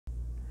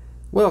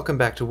Welcome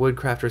back to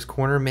Woodcrafter's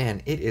Corner.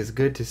 Man, it is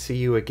good to see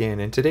you again.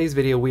 In today's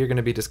video, we are going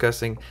to be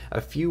discussing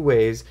a few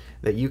ways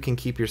that you can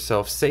keep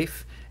yourself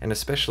safe, and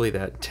especially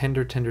that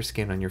tender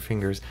skin on your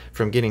fingers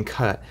from getting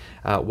cut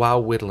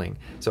while whittling.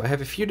 So I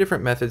have a few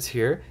different methods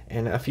here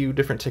and a few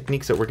different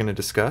techniques that we're going to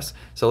discuss.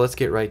 So let's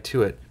get right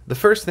to it. The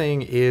first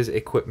thing is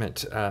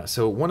equipment.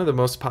 So one of the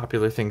most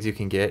popular things you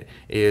can get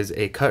is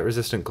a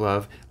cut-resistant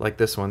glove like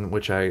this one,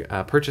 which I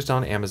purchased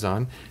on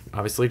Amazon.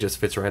 Obviously, just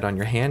fits right on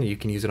your hand. You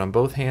can use it on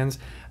both hands.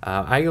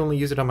 I only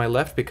use it on my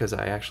left because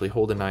I actually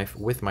hold a knife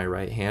with my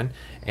right hand,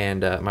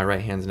 and my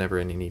right hand's never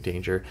in any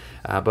danger.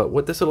 But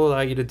what this will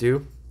allow you to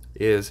do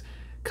is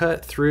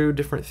cut through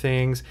different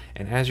things,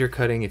 and as you're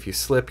cutting, if you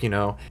slip,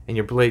 and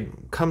your blade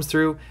comes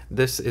through,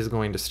 this is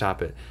going to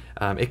stop it.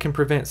 It can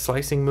prevent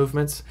slicing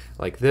movements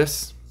like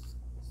this,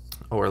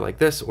 or like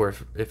this, or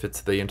if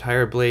it's the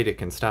entire blade, it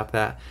can stop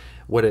that.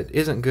 What it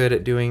isn't good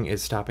at doing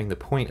is stopping the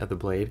point of the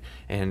blade,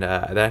 and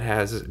that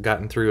has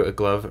gotten through a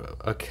glove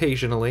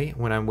occasionally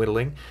when I'm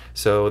whittling.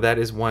 So that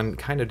is one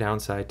kind of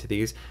downside to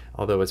these,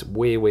 although it's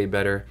way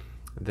better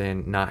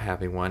than not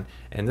having one.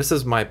 And this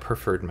is my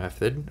preferred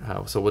method,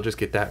 so we'll just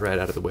get that right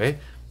out of the way.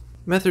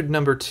 Method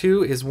number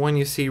 2 is one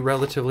you see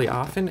relatively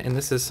often, and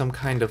this is some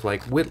kind of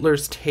like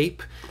whittler's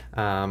tape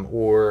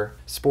or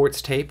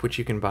sports tape, which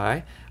you can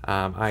buy.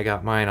 I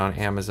got mine on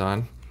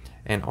Amazon,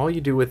 and all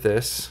you do with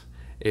this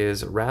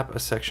is wrap a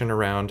section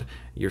around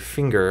your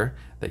finger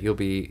that you'll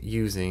be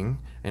using,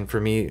 and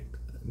for me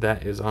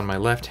that is on my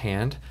left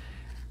hand,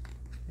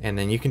 and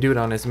then you can do it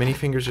on as many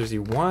fingers as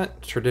you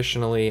want.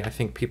 Traditionally, I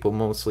think people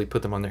mostly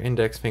put them on their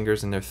index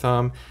fingers and their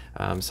thumb,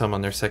 some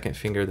on their second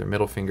finger, their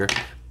middle finger,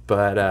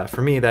 but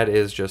for me that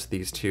is just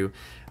these two.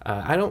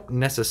 I don't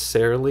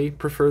necessarily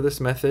prefer this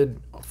method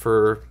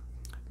for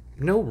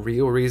no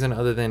real reason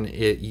other than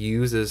it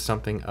uses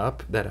something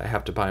up that I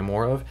have to buy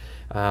more of.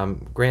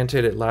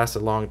 Granted, it lasts a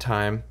long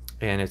time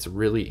and it's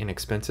really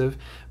inexpensive,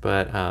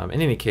 but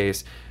in any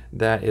case,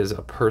 that is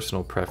a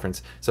personal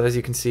preference. So as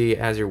you can see,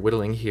 as you're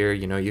whittling here,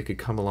 you could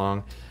come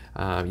along,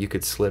 you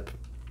could slip,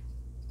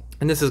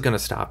 and this is going to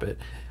stop it.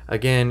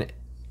 Again,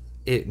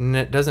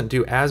 it doesn't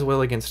do as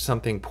well against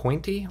something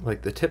pointy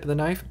like the tip of the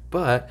knife,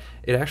 but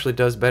it actually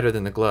does better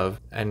than the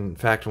glove. And in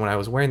fact, when I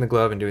was wearing the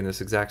glove and doing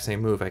this exact same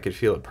move, I could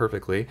feel it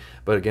perfectly,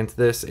 but against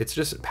this, it's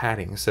just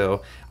padding.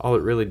 So all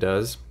it really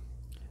does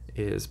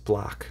is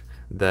block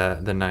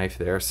the knife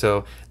there.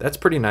 So that's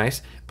pretty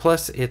nice.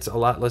 Plus, it's a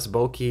lot less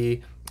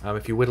bulky.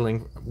 If you're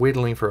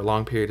whittling for a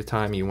long period of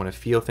time, you want to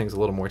feel things a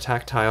little more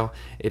tactile,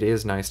 it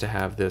is nice to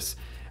have this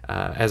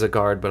as a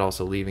guard, but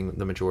also leaving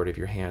the majority of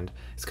your hand.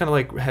 It's kind of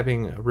like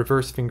having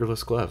reverse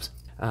fingerless gloves.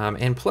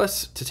 And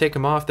plus, to take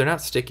them off, they're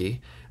not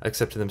sticky,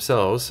 except to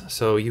themselves,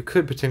 so you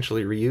could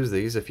potentially reuse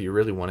these if you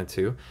really wanted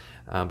to,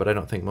 but I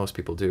don't think most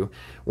people do.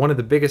 One of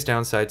the biggest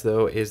downsides,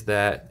 though, is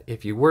that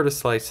if you were to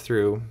slice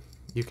through,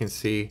 you can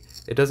see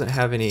it doesn't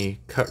have any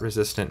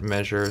cut-resistant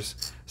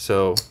measures,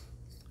 so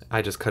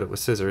I just cut it with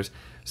scissors.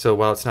 So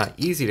while it's not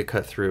easy to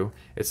cut through,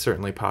 it's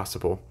certainly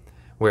possible,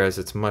 whereas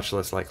it's much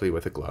less likely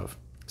with a glove.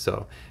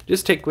 So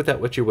just take with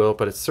that what you will,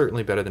 but it's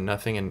certainly better than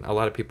nothing, and a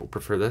lot of people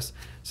prefer this,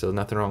 so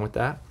nothing wrong with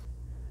that.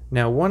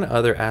 Now, one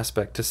other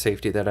aspect to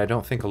safety that I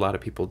don't think a lot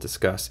of people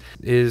discuss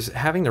is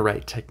having the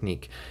right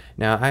technique.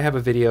 Now, I have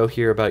a video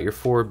here about your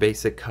 4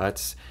 basic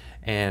cuts,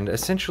 and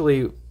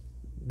essentially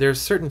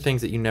there's certain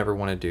things that you never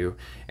want to do,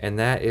 and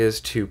that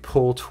is to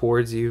pull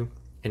towards you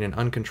in an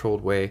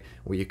uncontrolled way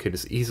where you could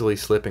easily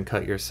slip and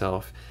cut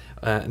yourself.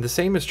 And the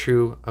same is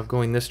true of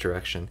going this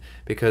direction,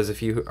 because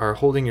if you are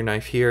holding your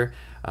knife here,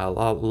 a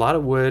lot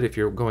of wood, if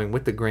you're going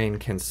with the grain,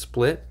 can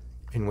split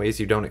in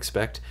ways you don't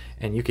expect,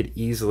 and you could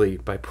easily,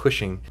 by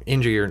pushing,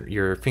 injure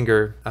your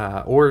finger,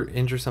 or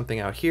injure something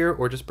out here,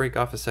 or just break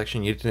off a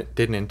section you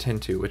didn't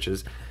intend to, which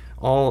is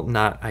all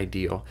not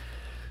ideal.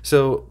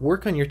 So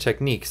work on your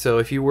technique. So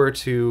if you were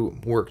to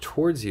work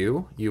towards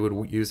you, you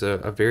would use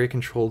a very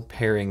controlled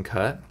paring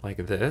cut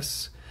like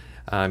this.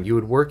 You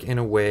would work in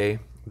a way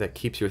that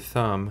keeps your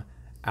thumb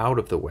out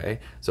of the way.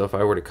 So if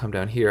I were to come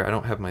down here, I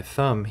don't have my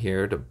thumb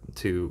here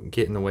to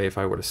get in the way if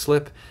I were to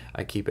slip.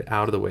 I keep it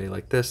out of the way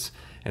like this,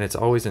 and it's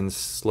always in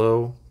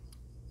slow,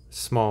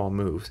 small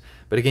moves.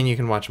 But again, you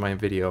can watch my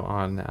video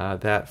on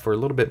that for a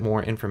little bit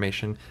more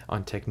information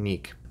on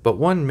technique. But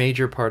one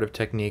major part of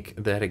technique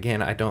that,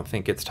 again, I don't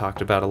think gets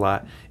talked about a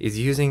lot is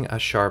using a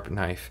sharp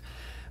knife.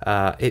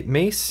 It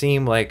may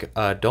seem like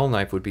a dull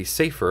knife would be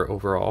safer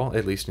overall,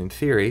 at least in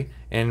theory,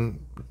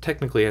 and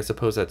technically I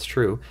suppose that's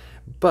true,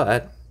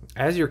 but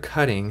as you're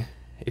cutting,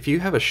 if you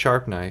have a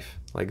sharp knife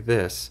like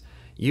this,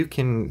 you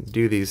can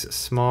do these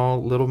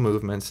small little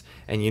movements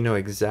and you know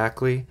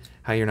exactly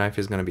how your knife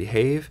is going to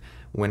behave,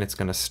 when it's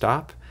going to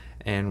stop,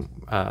 and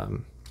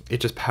it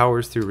just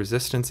powers through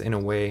resistance in a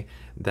way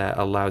that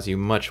allows you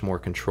much more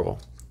control.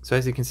 So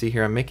as you can see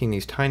here, I'm making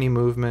these tiny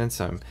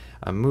movements, I'm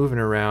moving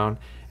around,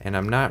 and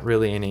I'm not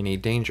really in any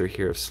danger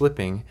here of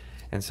slipping,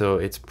 and so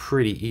it's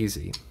pretty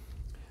easy.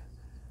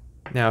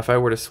 Now if I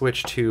were to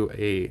switch to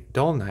a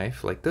dull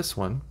knife like this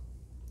one,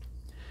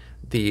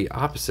 the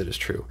opposite is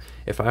true.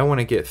 If I want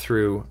to get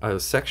through a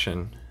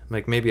section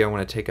like maybe I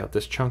want to take out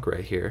this chunk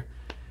right here,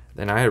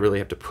 then I really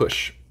have to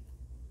push.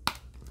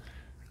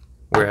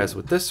 Whereas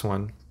with this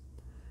one,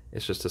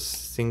 it's just a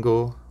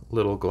single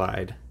little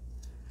glide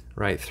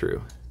right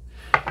through.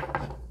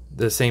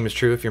 The same is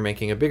true if you're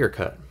making a bigger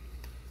cut.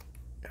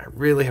 I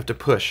really have to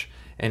push,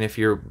 and if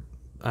your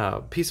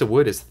piece of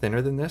wood is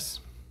thinner than this,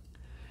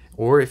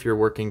 or if you're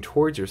working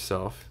towards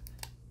yourself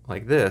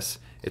like this,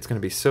 it's going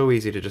to be so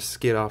easy to just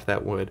skid off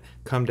that wood,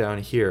 come down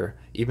here,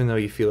 even though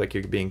you feel like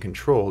you're being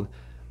controlled,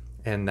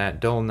 and that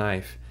dull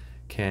knife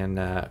can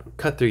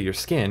cut through your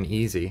skin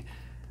easy,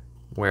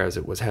 whereas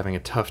it was having a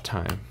tough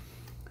time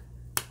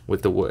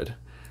with the wood.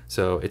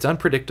 So it's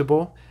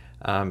unpredictable,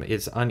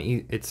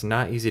 it's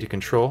not easy to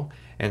control,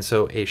 and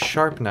so a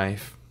sharp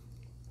knife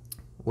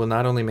will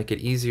not only make it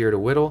easier to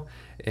whittle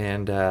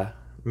and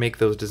make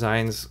those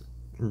designs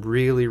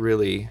really,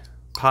 really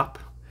pop,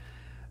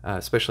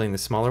 especially in the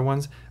smaller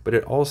ones, but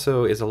it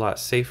also is a lot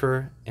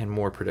safer and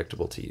more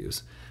predictable to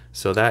use.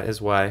 So that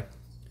is why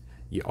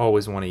you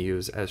always want to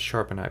use as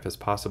sharp a knife as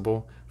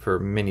possible for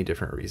many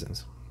different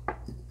reasons.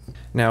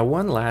 Now,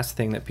 one last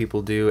thing that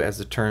people do as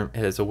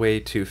a way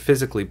to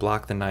physically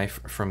block the knife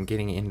from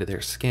getting into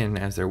their skin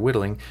as they're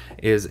whittling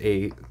is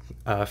a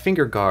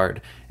finger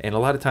guard, and a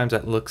lot of times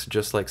that looks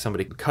just like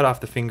somebody cut off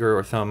the finger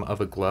or thumb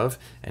of a glove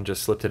and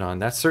just slipped it on.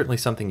 That's certainly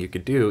something you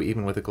could do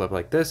even with a glove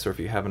like this, or if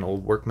you have an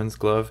old workman's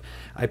glove.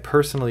 I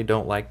personally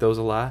don't like those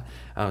a lot,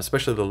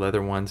 especially the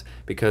leather ones,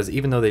 because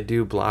even though they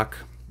do block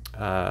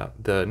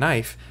the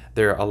knife,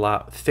 they're a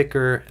lot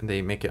thicker and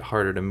they make it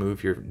harder to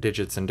move your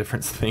digits and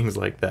different things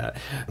like that.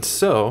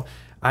 So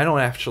I don't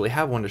actually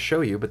have one to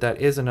show you, but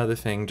that is another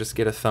thing. Just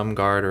get a thumb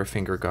guard or a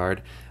finger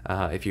guard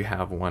if you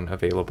have one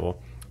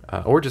available.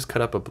 Or just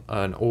cut up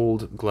an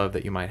old glove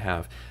that you might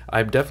have.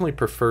 I definitely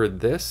prefer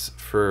this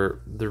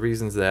for the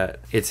reasons that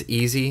it's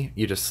easy.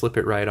 You just slip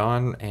it right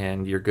on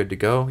and you're good to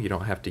go. You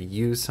don't have to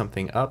use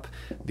something up.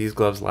 These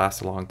gloves last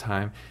a long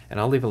time,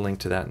 and I'll leave a link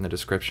to that in the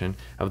description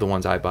of the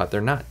ones I bought.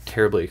 They're not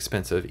terribly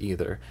expensive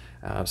either,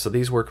 so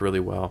these work really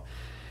well.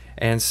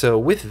 And so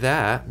with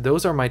that,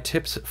 those are my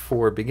tips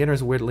for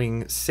beginners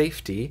whittling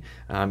safety.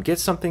 Get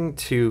something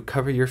to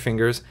cover your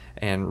fingers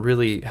and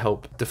really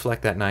help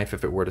deflect that knife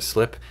if it were to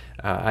slip.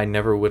 I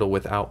never whittle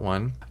without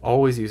one.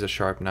 Always use a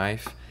sharp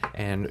knife,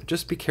 and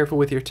just be careful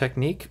with your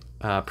technique.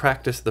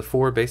 Practice the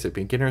 4 basic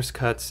beginner's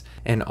cuts,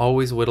 and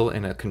always whittle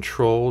in a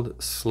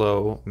controlled,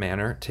 slow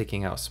manner,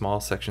 taking out small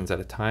sections at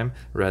a time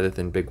rather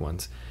than big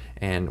ones.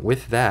 And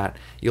with that,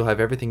 you'll have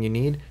everything you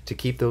need to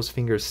keep those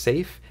fingers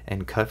safe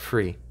and cut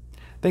free.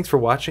 Thanks for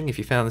watching. If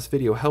you found this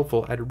video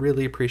helpful, I'd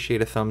really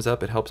appreciate a thumbs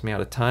up. It helps me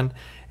out a ton,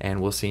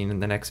 and we'll see you in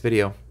the next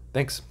video.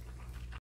 Thanks.